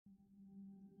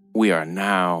We are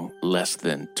now less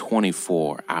than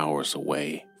 24 hours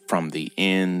away from the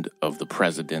end of the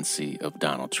presidency of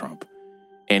Donald Trump.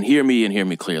 And hear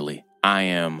me clearly. I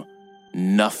am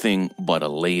nothing but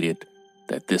elated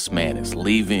that this man is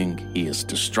leaving. He is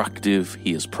destructive.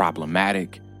 He is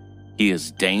problematic. He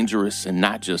is dangerous, and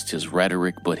not just his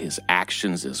rhetoric, but his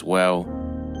actions as well.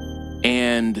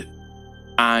 And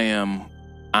I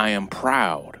am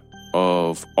proud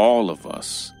of all of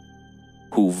us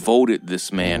who voted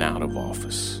this man out of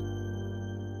office.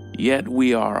 Yet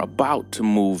we are about to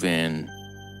move in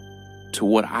to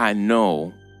what I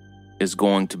know is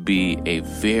going to be a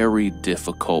very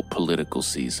difficult political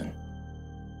season.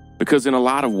 Because in a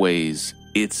lot of ways,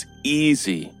 it's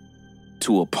easy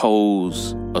to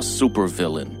oppose a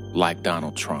supervillain like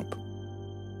Donald Trump.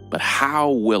 But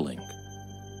how willing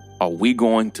are we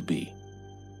going to be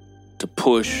to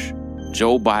push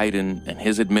Joe Biden and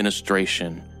his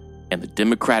administration and the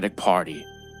Democratic Party?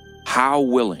 How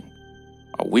willing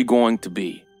are we going to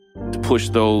be to push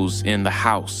those in the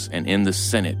House and in the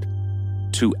Senate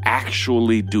to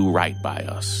actually do right by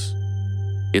us?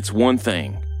 It's one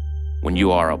thing when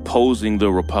you are opposing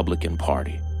the Republican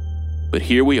Party, but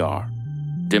here we are.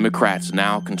 Democrats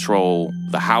now control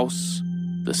the House,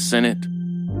 the Senate,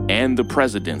 and the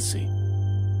presidency.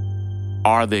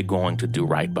 Are they going to do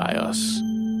right by us,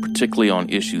 particularly on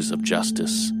issues of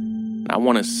justice? I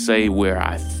want to say where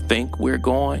I think we're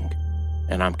going,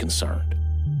 and I'm concerned.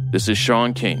 This is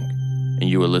Sean King, and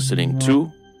you are listening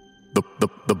to The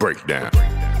Breakdown.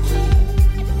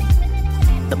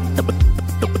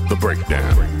 The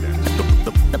Breakdown.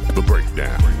 The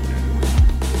Breakdown.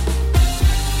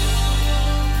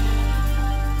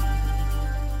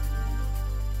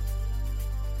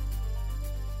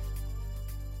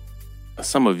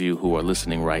 Some of you who are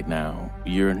listening right now,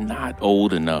 you're not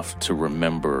old enough to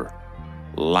remember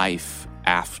life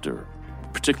after,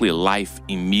 particularly life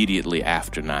immediately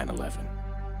after 9/11.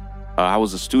 I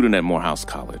was a student at Morehouse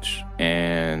College,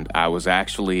 and I was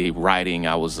actually writing.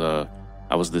 I was the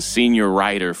senior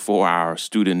writer for our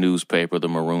student newspaper, the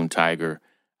Maroon Tiger.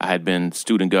 I had been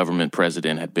student government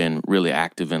president, had been really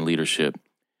active in leadership.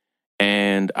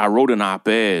 And I wrote an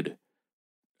op-ed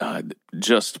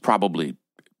just probably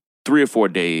 3 or 4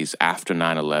 days after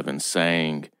 9/11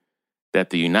 saying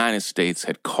that the United States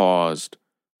had caused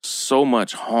so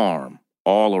much harm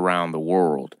all around the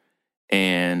world.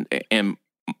 And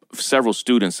several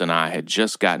students and I had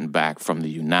just gotten back from the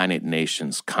United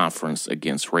Nations Conference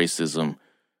Against Racism,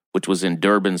 which was in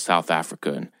Durban, South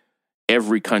Africa. And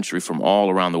every country from all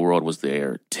around the world was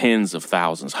there. Tens of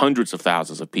thousands, hundreds of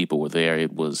thousands of people were there.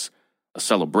 It was a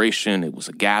celebration. It was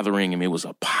a gathering. I mean, it was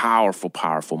a powerful,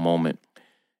 powerful moment.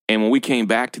 And when we came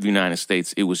back to the United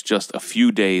States, it was just a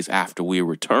few days after we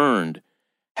returned,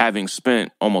 having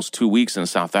spent almost 2 weeks in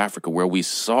South Africa, where we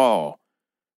saw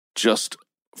just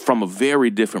from a very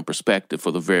different perspective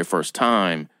for the very first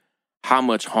time how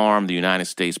much harm the United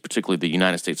States, particularly the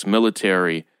United States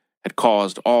military, had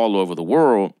caused all over the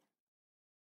world.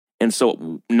 And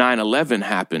so 9/11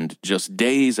 happened just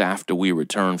days after we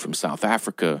returned from South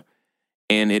Africa,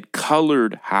 and it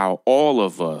colored how all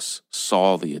of us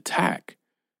saw the attack.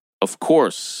 Of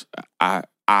course,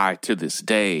 I to this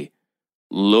day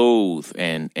loathe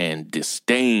and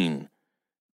disdain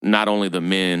not only the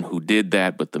men who did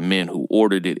that, but the men who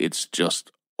ordered it. It's just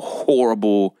a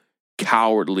horrible,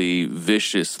 cowardly,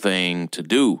 vicious thing to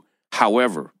do.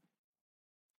 However,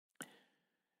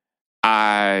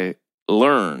 I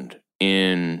learned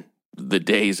in the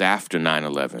days after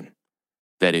 9/11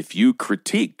 that if you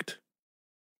critiqued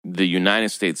the United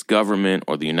States government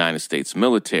or the United States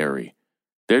military,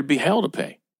 there'd be hell to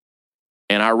pay.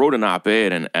 And I wrote an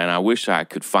op-ed, and I wish I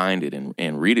could find it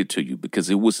and read it to you, because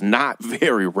it was not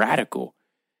very radical.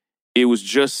 It was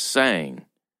just saying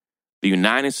the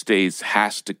United States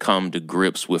has to come to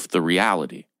grips with the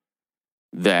reality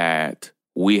that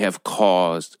we have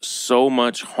caused so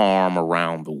much harm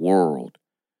around the world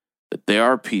that there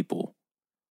are people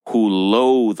who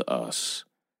loathe us,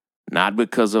 not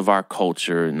because of our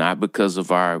culture, not because of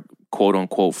our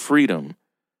quote-unquote freedom,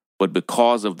 but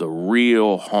because of the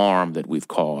real harm that we've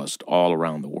caused all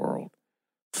around the world.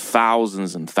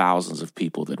 Thousands and thousands of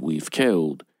people that we've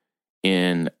killed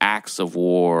in acts of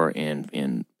war,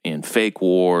 in fake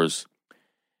wars.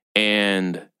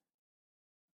 And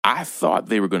I thought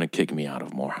they were going to kick me out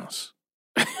of Morehouse.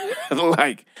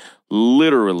 Like,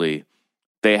 literally,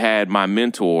 they had my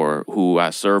mentor who I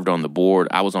served on the board.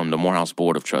 I was on the Morehouse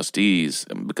Board of Trustees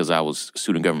because I was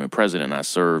student government president. I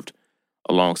served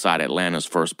alongside Atlanta's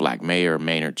first black mayor,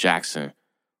 Maynard Jackson,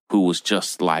 who was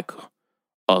just like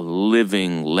a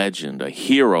living legend, a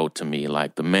hero to me.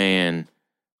 Like, the man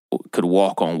could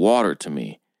walk on water to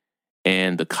me.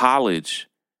 And the college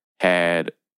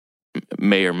had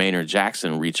Mayor Maynard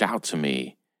Jackson reach out to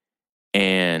me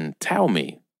and tell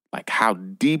me like how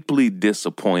deeply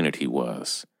disappointed he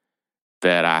was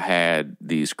that I had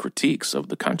these critiques of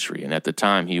the country. And at the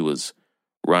time he was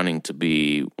running to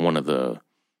be the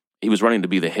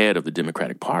head of the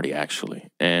Democratic Party, actually.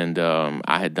 And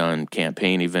I had done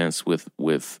campaign events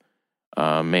with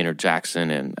Maynard Jackson,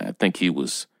 and I think he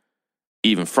was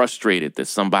even frustrated that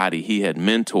somebody he had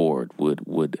mentored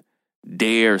would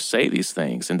dare say these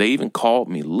things. And they even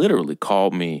literally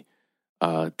called me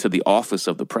to the office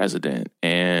of the president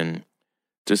and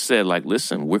just said, like,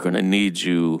 listen, we're going to need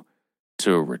you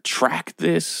to retract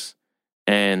this,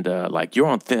 and you're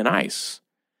on thin ice.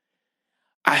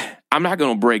 I'm not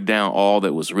going to break down all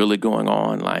that was really going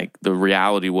on. Like, the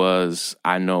reality was,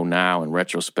 I know now in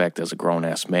retrospect as a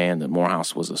grown-ass man that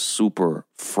Morehouse was a super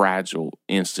fragile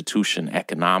institution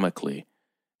economically.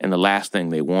 And the last thing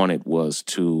they wanted was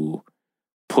to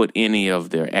put any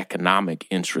of their economic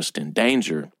interest in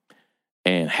danger.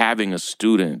 And having a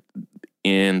student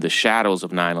in the shadows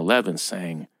of 9/11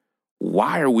 saying,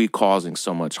 why are we causing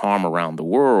so much harm around the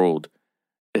world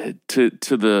to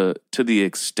the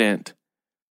extent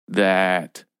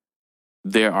that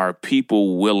there are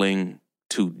people willing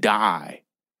to die,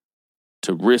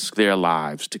 to risk their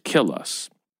lives, to kill us.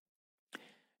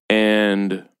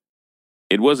 And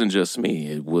it wasn't just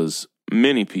me. It was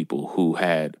many people who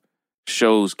had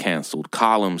shows canceled,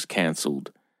 columns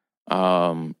canceled.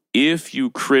 If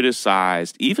you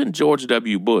criticized even George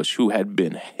W. Bush, who had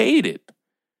been hated,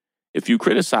 if you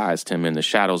criticized him in the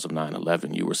shadows of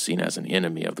 9/11, you were seen as an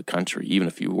enemy of the country, even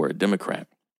if you were a Democrat.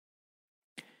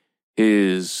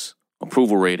 His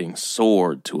approval rating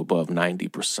soared to above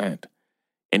 90%.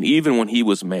 And even when he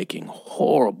was making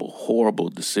horrible, horrible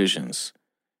decisions,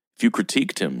 if you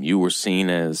critiqued him, you were seen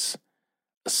as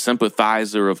a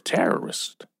sympathizer of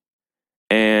terrorists.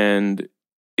 And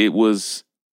it was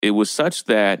such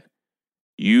that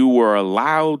you were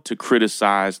allowed to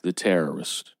criticize the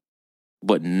terrorist,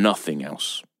 but nothing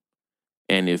else.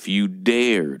 And if you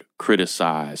dared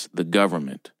criticize the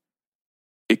government,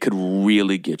 it could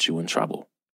really get you in trouble.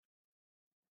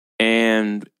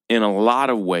 And in a lot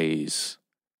of ways,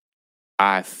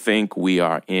 I think we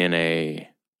are in a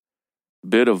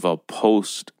bit of a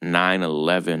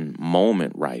post-9/11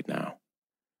 moment right now.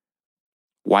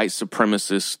 White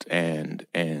supremacists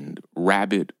and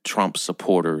rabid Trump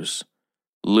supporters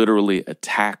literally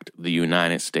attacked the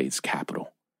United States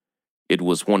Capitol. It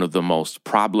was one of the most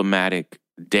problematic,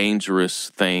 dangerous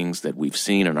things that we've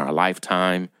seen in our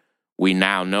lifetime. We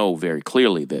now know very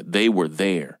clearly that they were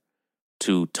there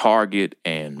to target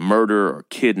and murder or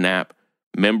kidnap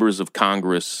members of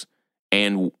Congress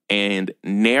and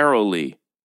narrowly,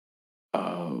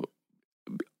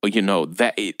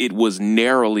 that it was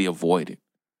narrowly avoided.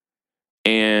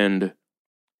 And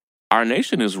our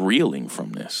nation is reeling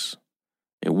from this.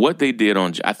 And what they did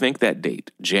I think that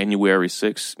date, January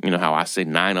 6th, you know how I say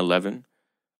 9/11?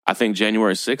 I think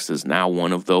January 6th is now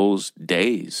one of those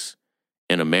days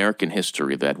in American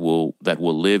history that will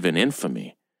live in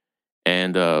infamy.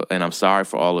 And I'm sorry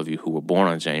for all of you who were born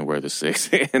on January the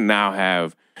 6th and now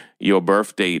have your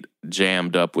birth date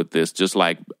jammed up with this. Just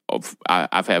like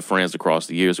I've had friends across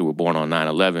the years who were born on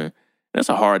 9/11. That's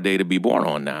a hard day to be born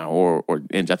on now.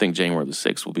 And I think January the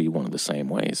 6th will be one of the same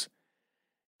ways.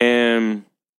 And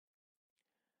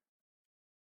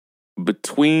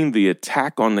between the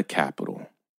attack on the Capitol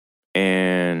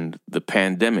and the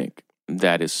pandemic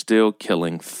that is still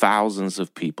killing thousands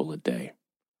of people a day,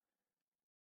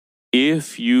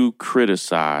 if you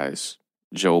criticize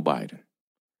Joe Biden,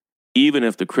 even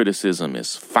if the criticism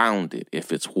is founded,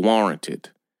 if it's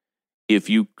warranted, if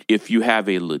you have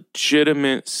a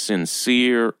legitimate,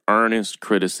 sincere, earnest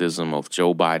criticism of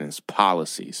Joe Biden's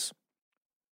policies,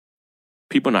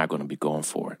 people are not going to be going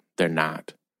for it. They're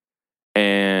not.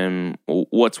 And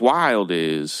what's wild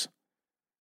is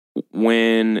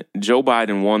when Joe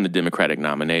Biden won the Democratic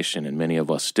nomination, and many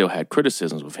of us still had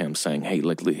criticisms of him saying, hey,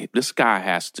 look, this guy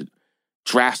has to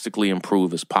drastically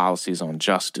improve his policies on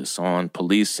justice, on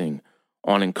policing,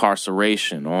 on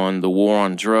incarceration, on the war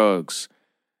on drugs.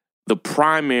 The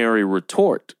primary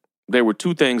retort, there were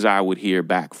two things I would hear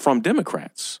back from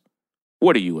Democrats.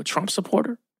 What are you, a Trump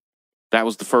supporter? That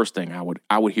was the first thing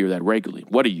I would hear that regularly.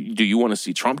 What are you? Do you want to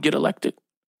see Trump get elected?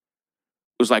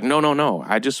 It was like, no.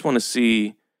 I just want to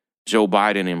see Joe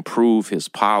Biden improve his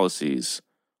policies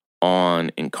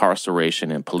on incarceration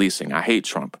and policing. I hate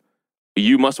Trump.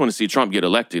 You must want to see Trump get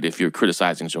elected if you're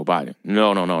criticizing Joe Biden.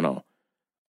 No.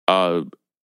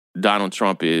 Donald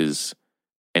Trump is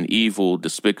an evil,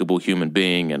 despicable human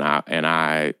being, and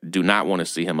I do not want to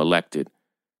see him elected.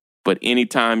 But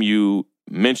anytime you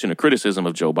mention a criticism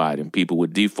of Joe Biden, people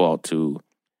would default to,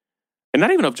 and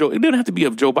not even of Joe, it didn't have to be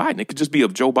of Joe Biden. It could just be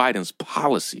of Joe Biden's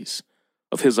policies,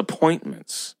 of his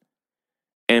appointments.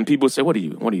 And people would say, what are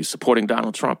you supporting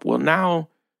Donald Trump? Well, now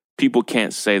people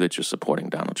can't say that you're supporting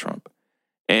Donald Trump.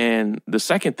 And the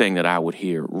second thing that I would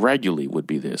hear regularly would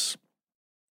be this: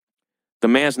 the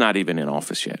man's not even in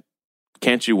office yet.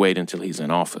 Can't you wait until he's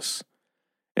in office?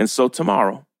 And so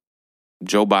tomorrow,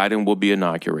 Joe Biden will be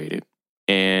inaugurated.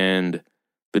 And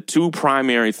the two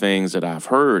primary things that I've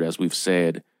heard, as we've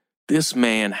said, this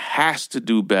man has to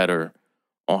do better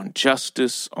on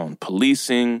justice, on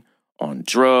policing, on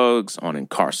drugs, on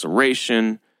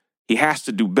incarceration. He has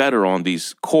to do better on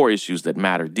these core issues that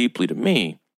matter deeply to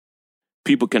me.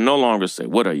 People can no longer say,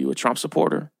 what are you, a Trump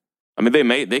supporter? I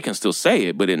mean, they can still say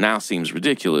it, but it now seems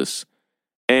ridiculous.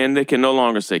 And they can no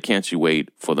longer say, can't you wait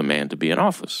for the man to be in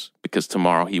office? Because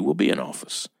tomorrow he will be in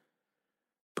office.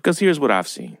 Because here's what I've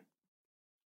seen.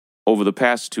 Over the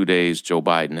past 2 days, Joe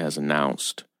Biden has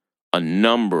announced a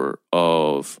number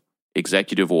of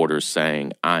executive orders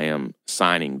saying, I am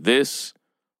signing this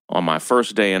on my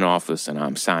first day in office, and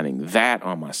I'm signing that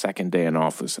on my second day in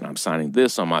office, and I'm signing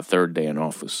this on my third day in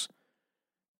office.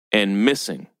 And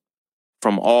missing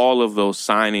from all of those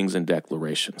signings and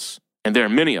declarations, and there are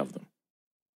many of them,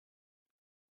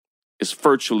 is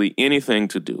virtually anything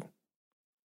to do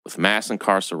with mass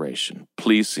incarceration,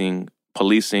 policing,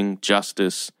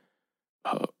 justice,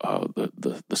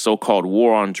 the so-called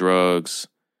war on drugs,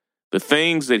 the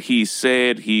things that he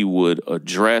said he would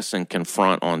address and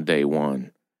confront on day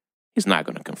one. He's not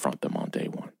going to confront them on day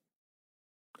one,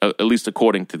 at least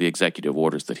according to the executive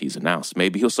orders that he's announced.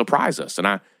 Maybe he'll surprise us.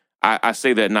 And I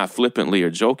say that not flippantly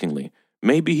or jokingly.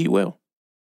 Maybe he will.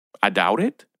 I doubt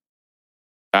it.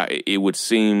 It would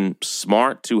seem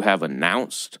smart to have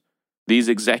announced these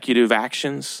executive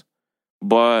actions,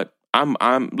 but I'm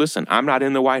not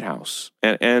in the White House.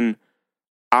 And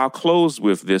I'll close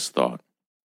with this thought.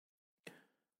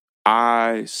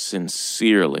 I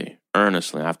sincerely,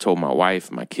 earnestly, I've told my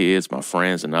wife, my kids, my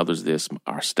friends, and others this,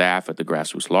 our staff at the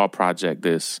Grassroots Law Project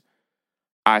this.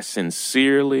 I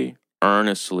sincerely,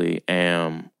 earnestly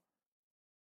am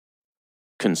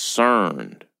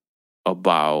concerned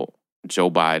about Joe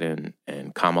Biden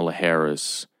and Kamala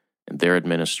Harris and their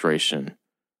administration,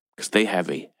 because they have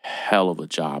a hell of a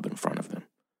job in front of them.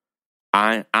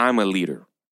 I'm a leader,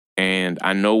 and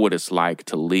I know what it's like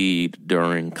to lead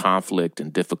during conflict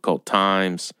and difficult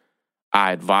times.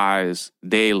 I advise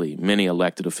daily many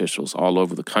elected officials all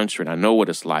over the country, and I know what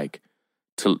it's like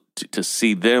to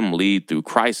see them lead through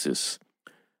crisis.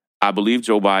 I believe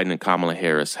Joe Biden and Kamala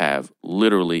Harris have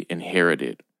literally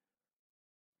inherited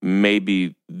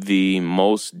maybe the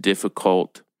most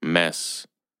difficult mess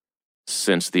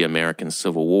since the American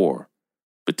Civil War,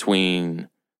 between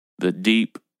the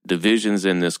deep divisions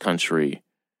in this country,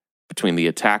 between the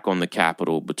attack on the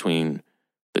Capitol, between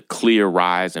the clear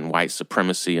rise in white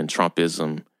supremacy and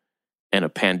Trumpism, and a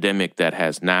pandemic that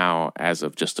has now, as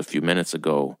of just a few minutes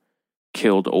ago,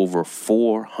 killed over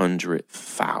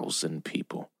 400,000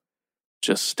 people.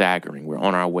 Just staggering. We're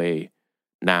on our way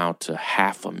now to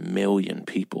 500,000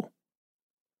 people.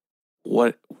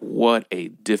 What a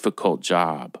difficult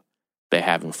job they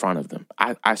have in front of them.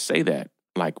 I say that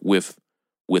like with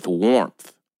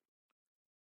warmth.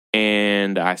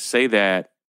 And I say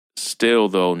that still,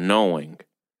 though, knowing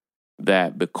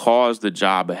that because the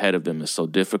job ahead of them is so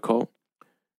difficult,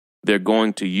 they're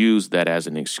going to use that as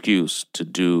an excuse to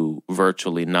do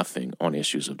virtually nothing on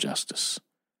issues of justice.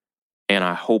 And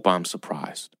I hope I'm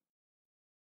surprised.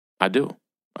 I do.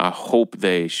 I hope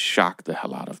they shock the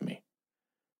hell out of me.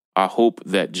 I hope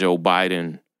that Joe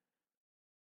Biden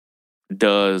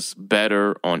does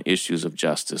better on issues of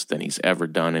justice than he's ever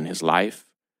done in his life.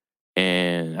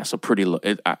 And that's a pretty low,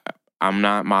 I'm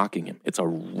not mocking him. It's a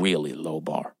really low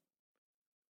bar,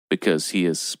 because he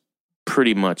has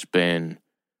pretty much been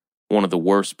one of the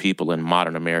worst people in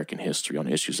modern American history on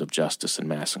issues of justice and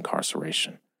mass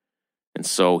incarceration. And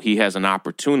so he has an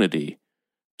opportunity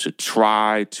to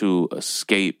try to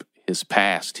escape his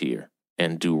past here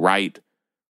and do right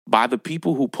by the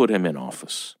people who put him in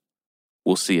office.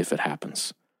 We'll see if it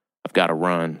happens. I've got to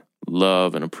run.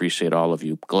 Love and appreciate all of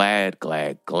you. Glad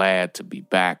to be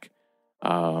back.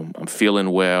 I'm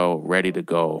feeling well, ready to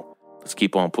go. Let's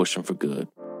keep on pushing for good.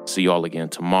 See you all again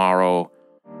tomorrow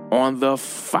on the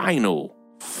final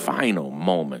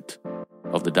moment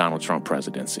of the Donald Trump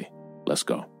presidency. Let's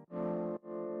go.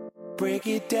 Break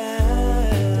it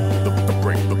down. The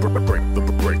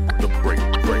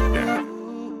breakdown.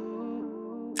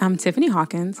 I'm Tiffany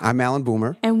Hawkins. I'm Alan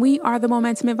Boomer. And we are the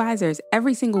Momentum Advisors.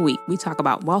 Every single week, we talk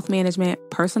about wealth management,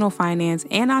 personal finance,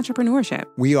 and entrepreneurship.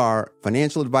 We are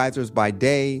financial advisors by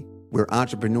day. We're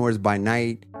entrepreneurs by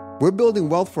night. We're building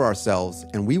wealth for ourselves,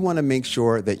 and we want to make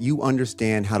sure that you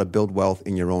understand how to build wealth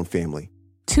in your own family.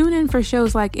 Tune in for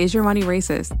shows like Is Your Money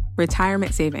Racist?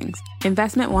 Retirement Savings,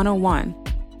 Investment 101.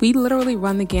 We literally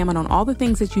run the gamut on all the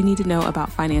things that you need to know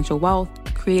about financial wealth,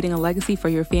 creating a legacy for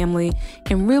your family,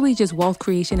 and really just wealth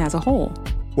creation as a whole.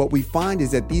 What we find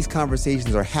is that these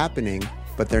conversations are happening,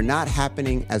 but they're not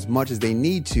happening as much as they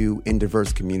need to in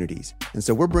diverse communities. And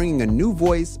so we're bringing a new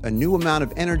voice, a new amount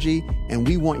of energy, and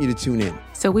we want you to tune in.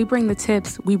 So we bring the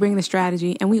tips, we bring the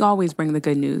strategy, and we always bring the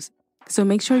good news. So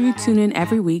make sure you tune in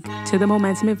every week to the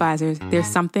Momentum Advisors. There's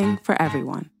something for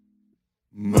everyone.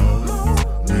 Momentum.